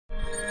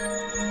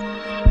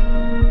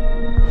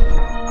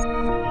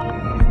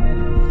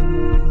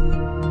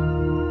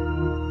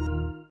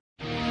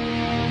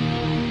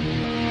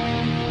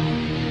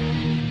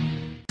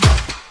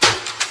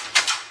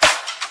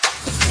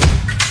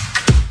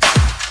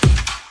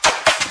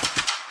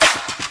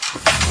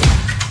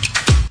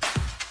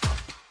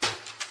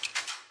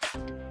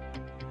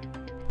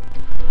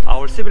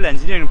civil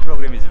engineering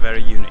program is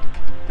very unique.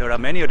 There are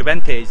many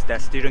advantages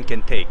that students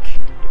can take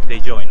if they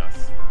join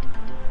us.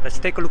 Let's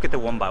take a look at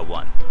them one by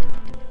one.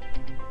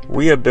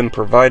 We have been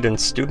providing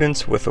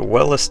students with a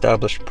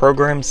well-established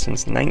program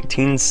since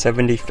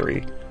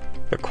 1973.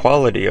 The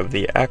quality of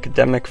the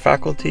academic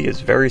faculty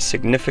is very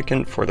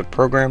significant for the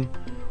program.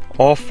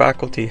 All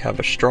faculty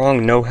have a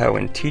strong know-how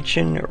in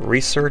teaching,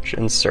 research,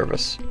 and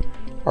service.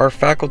 Our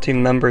faculty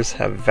members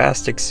have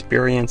vast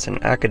experience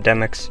in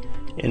academics.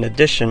 In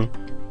addition,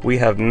 we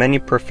have many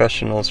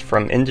professionals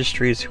from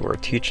industries who are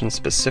teaching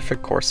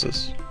specific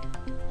courses.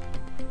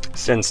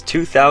 Since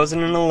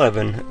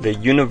 2011, the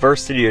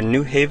University of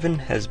New Haven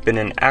has been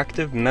an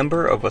active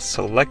member of a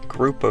select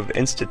group of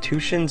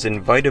institutions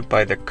invited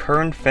by the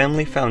Kern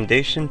Family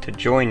Foundation to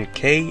join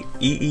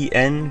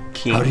KEEN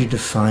Keene. How do you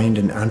define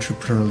an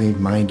entrepreneurially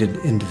minded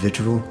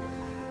individual?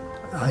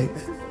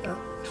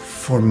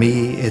 For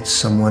me, it's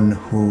someone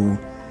who,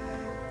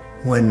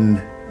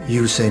 when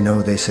you say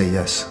no, they say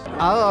yes.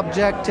 Our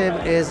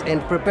objective is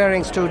in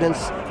preparing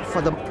students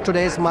for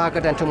today's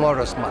market and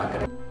tomorrow's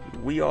market.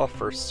 We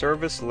offer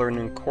service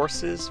learning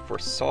courses for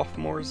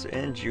sophomores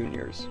and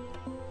juniors.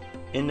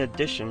 In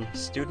addition,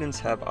 students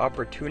have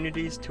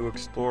opportunities to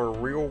explore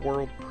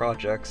real-world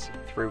projects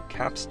through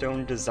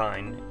capstone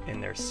design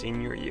in their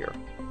senior year.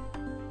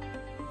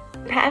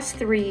 The past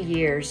 3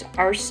 years,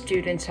 our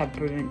students have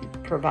been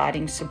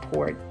providing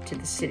support to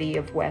the City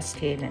of West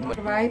Haven. We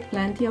provide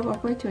plenty of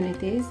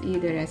opportunities,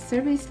 either as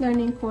service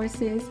learning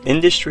courses.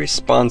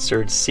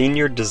 Industry-sponsored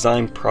senior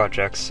design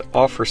projects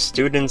offer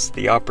students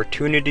the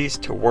opportunities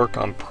to work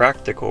on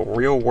practical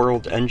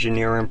real-world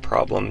engineering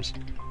problems,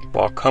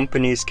 while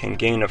companies can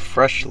gain a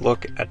fresh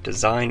look at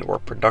design or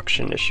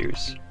production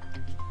issues.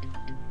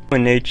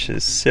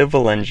 UNH's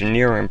civil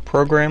engineering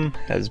program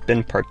has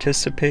been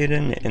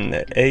participating in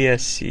the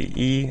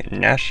ASCE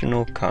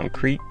National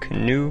Concrete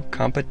Canoe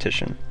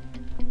Competition.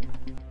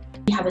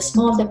 We have a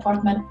small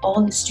department.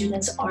 All the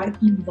students are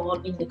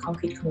involved in the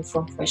concrete canoe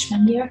from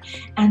freshman year,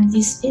 and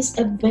this is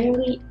a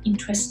very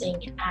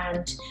interesting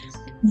and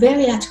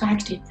very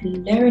attractive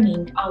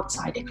learning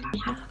outside the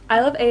class. I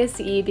love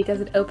ASCE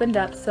because it opened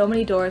up so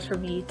many doors for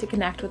me to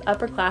connect with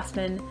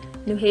upperclassmen,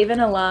 New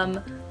Haven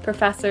alum,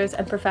 professors,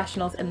 and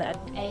professionals in the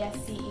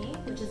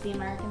ASCE, which is the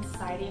American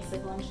Society of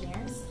Civil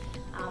Engineers.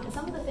 And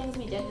some of the things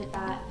we did with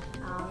that,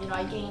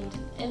 I gained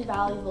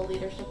invaluable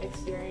leadership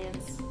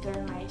experience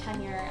during my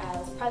tenure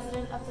as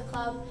president of the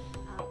club.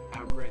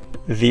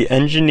 The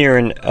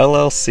Engineering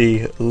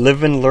LLC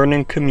Live and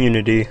Learning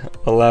Community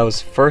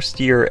allows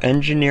first-year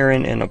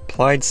engineering and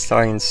applied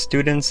science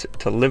students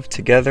to live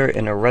together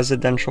in a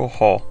residential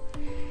hall,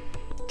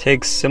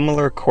 take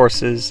similar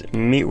courses,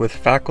 meet with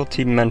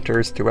faculty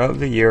mentors throughout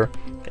the year,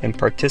 and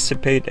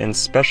participate in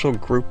special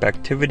group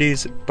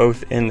activities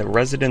both in the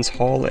residence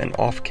hall and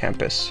off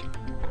campus.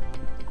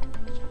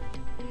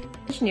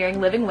 Engineering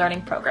living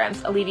learning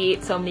programs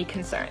alleviate so many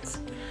concerns.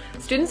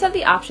 Students have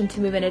the option to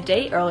move in a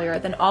day earlier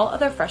than all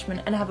other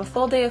freshmen and have a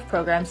full day of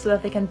programs so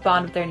that they can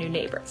bond with their new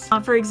neighbors.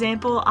 For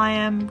example, I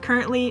am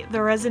currently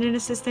the resident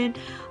assistant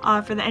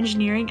for the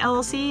Engineering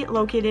LLC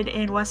located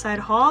in Westside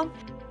Hall.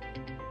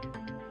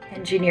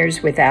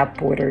 Engineers Without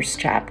Borders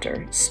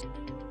chapter.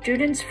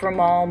 Students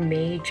from all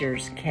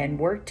majors can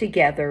work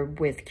together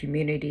with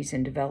communities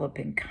in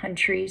developing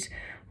countries,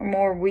 or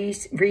more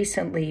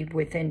recently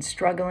within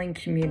struggling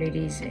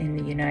communities in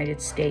the United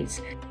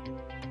States.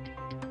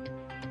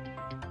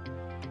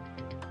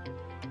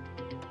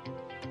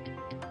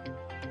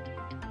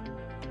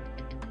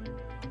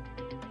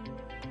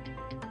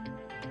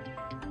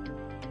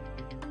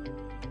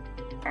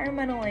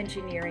 Environmental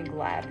Engineering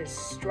Lab is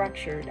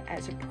structured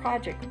as a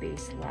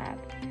project-based lab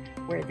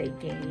where they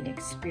gain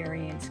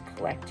experience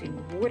collecting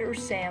water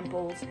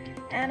samples,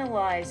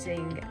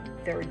 analyzing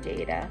their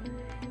data,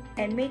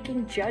 and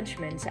making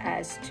judgments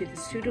as to the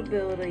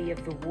suitability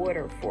of the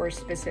water for a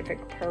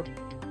specific purpose.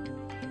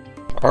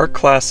 Our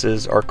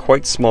classes are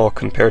quite small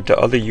compared to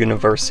other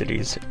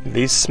universities.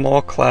 These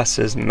small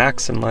classes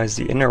maximize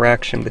the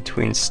interaction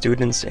between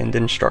students and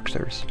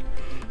instructors.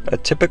 A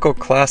typical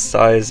class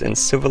size in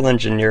civil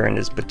engineering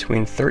is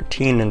between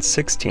 13 and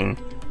 16,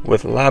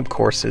 with lab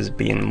courses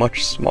being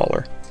much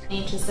smaller.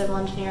 The civil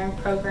engineering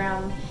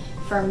program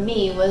for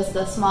me was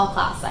the small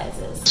class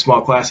sizes.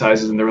 Small class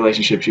sizes and the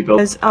relationships you build.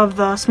 Because of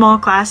the small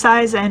class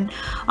size and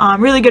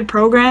really good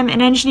program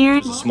in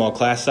engineering. Small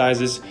class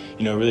sizes,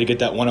 really get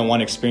that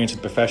one-on-one experience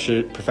with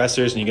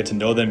professors and you get to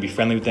know them, be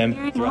friendly with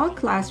them. Small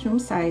classroom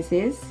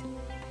sizes.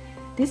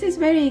 This is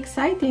very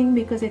exciting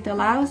because it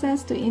allows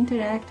us to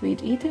interact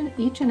with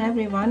each and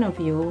every one of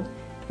you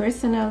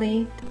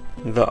personally.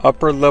 The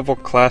upper level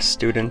class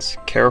students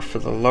care for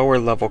the lower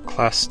level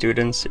class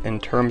students in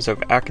terms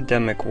of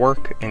academic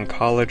work and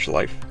college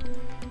life.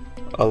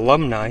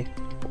 Alumni,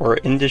 or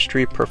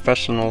industry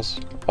professionals,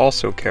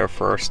 also care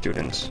for our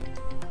students.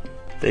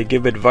 They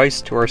give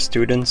advice to our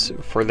students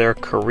for their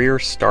career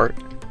start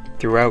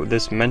throughout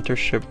this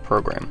mentorship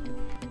program.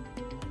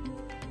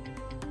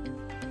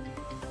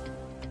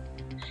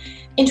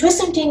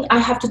 Interesting thing, I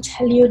have to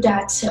tell you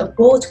that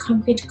both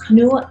Concrete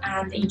Canoe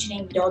and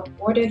Engineering Without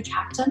Border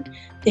captain,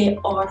 they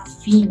are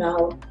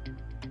female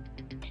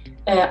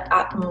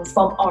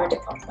from our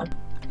department.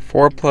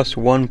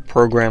 4+1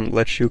 program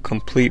lets you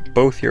complete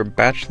both your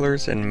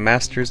bachelor's and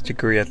master's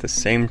degree at the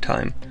same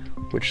time,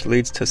 which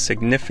leads to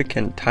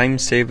significant time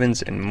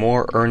savings and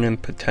more earning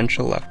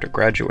potential after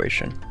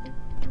graduation.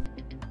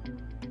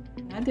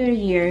 Another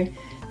year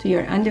to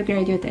your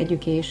undergraduate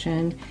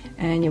education,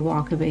 and you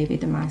walk away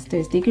with a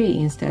master's degree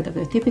instead of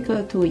the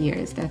typical 2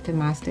 years that the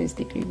master's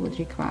degree would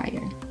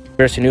require.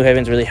 University of New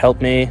Haven's really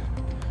helped me.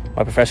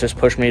 My professors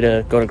pushed me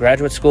to go to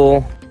graduate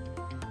school.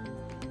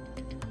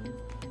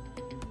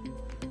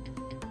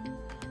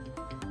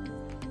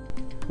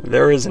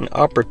 There is an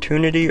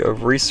opportunity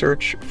of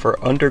research for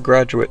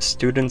undergraduate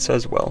students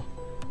as well.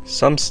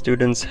 Some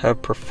students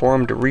have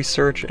performed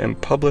research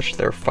and published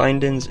their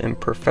findings in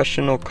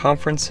professional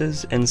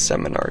conferences and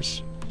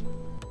seminars.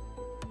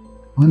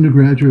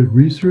 Undergraduate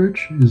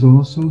research is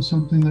also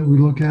something that we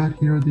look at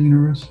here at the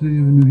University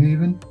of New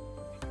Haven.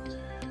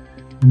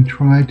 We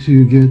try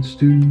to get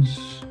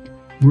students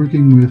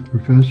working with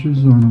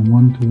professors on a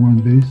one-to-one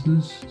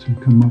basis to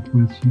come up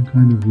with some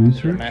kind of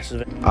research.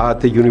 At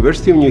the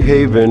University of New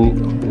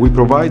Haven, we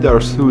provide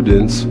our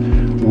students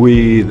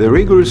with a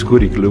rigorous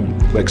curriculum,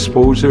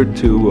 exposure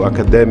to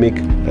academic,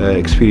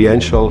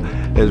 experiential,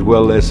 as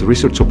well as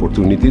research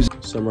opportunities.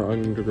 Summer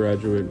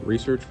Undergraduate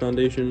Research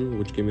Foundation,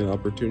 which gave me the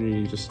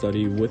opportunity to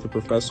study with a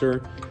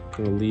professor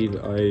and lead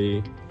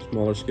a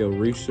smaller scale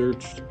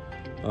research,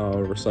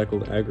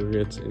 recycled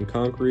aggregates in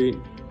concrete.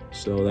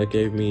 So that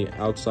gave me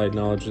outside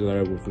knowledge that I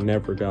would have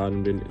never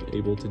been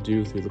able to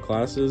do through the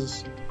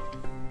classes.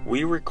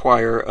 We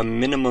require a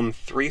minimum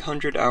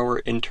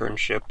 300-hour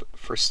internship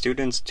for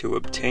students to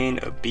obtain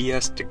a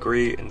BS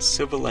degree in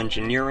civil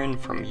engineering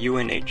from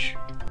UNH.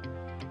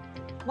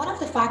 One of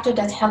the factors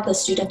that help the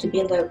student to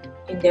build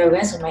in their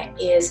resume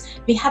is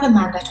we have a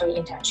mandatory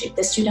internship.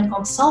 The student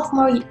from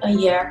sophomore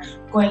year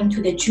going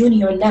to the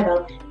junior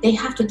level, they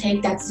have to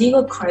take that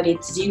 0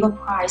 credit, 0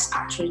 price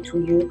actually to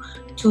you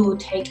to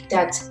take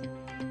that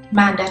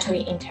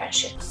mandatory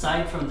internship.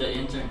 Aside from the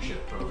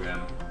internship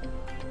program,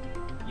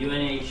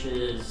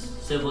 UNH's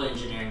civil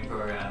engineering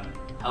program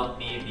helped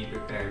me be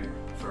prepared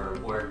for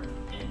work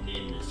in the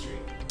industry.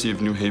 The University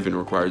of New Haven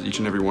requires each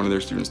and every one of their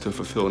students to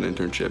fulfill an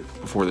internship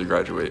before they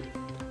graduate.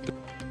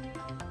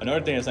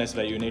 Another thing that's nice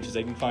about UNH is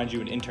they can find you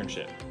an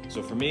internship.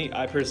 So for me,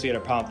 I personally had a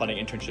problem finding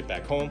an internship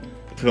back home.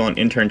 Fulfill an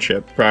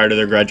internship prior to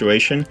their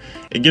graduation.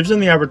 It gives them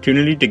the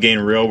opportunity to gain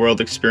real-world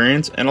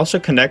experience and also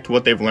connect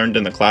what they've learned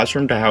in the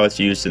classroom to how it's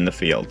used in the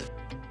field.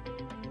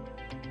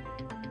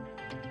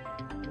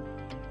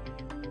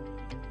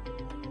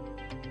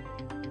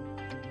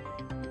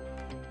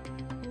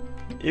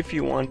 If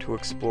you want to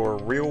explore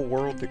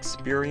real-world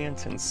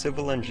experience in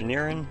civil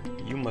engineering,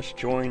 you must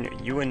join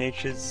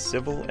UNH's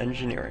Civil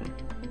Engineering.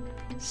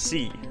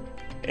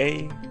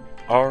 C-A-R-E,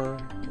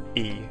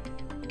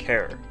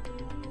 care.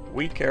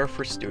 We care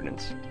for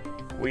students.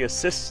 We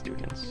assist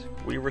students.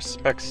 We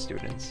respect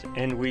students.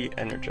 And we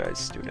energize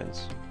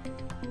students.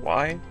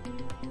 Why?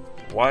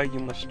 Why you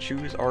must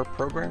choose our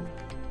program?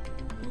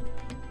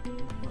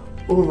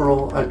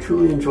 Overall, I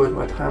truly enjoyed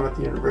my time at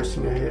the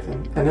University of New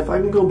Haven, and if I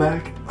can go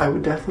back, I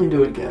would definitely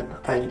do it again.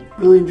 I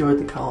really enjoyed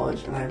the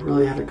college, and I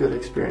really had a good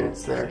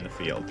experience there. In the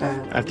field.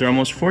 After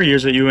almost 4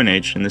 years at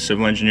UNH in the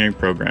civil engineering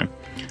program,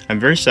 I'm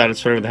very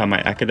satisfied with how my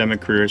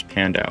academic career has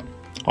panned out.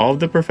 All of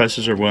the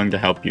professors are willing to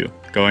help you,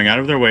 going out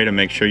of their way to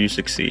make sure you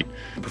succeed.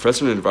 The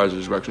professors and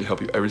advisors will actually help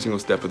you every single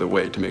step of the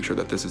way to make sure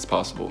that this is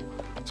possible.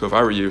 So if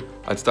I were you,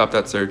 I'd stop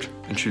that search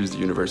and choose the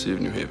University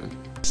of New Haven.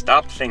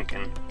 Stop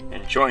thinking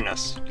and join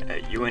us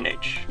at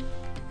UNH.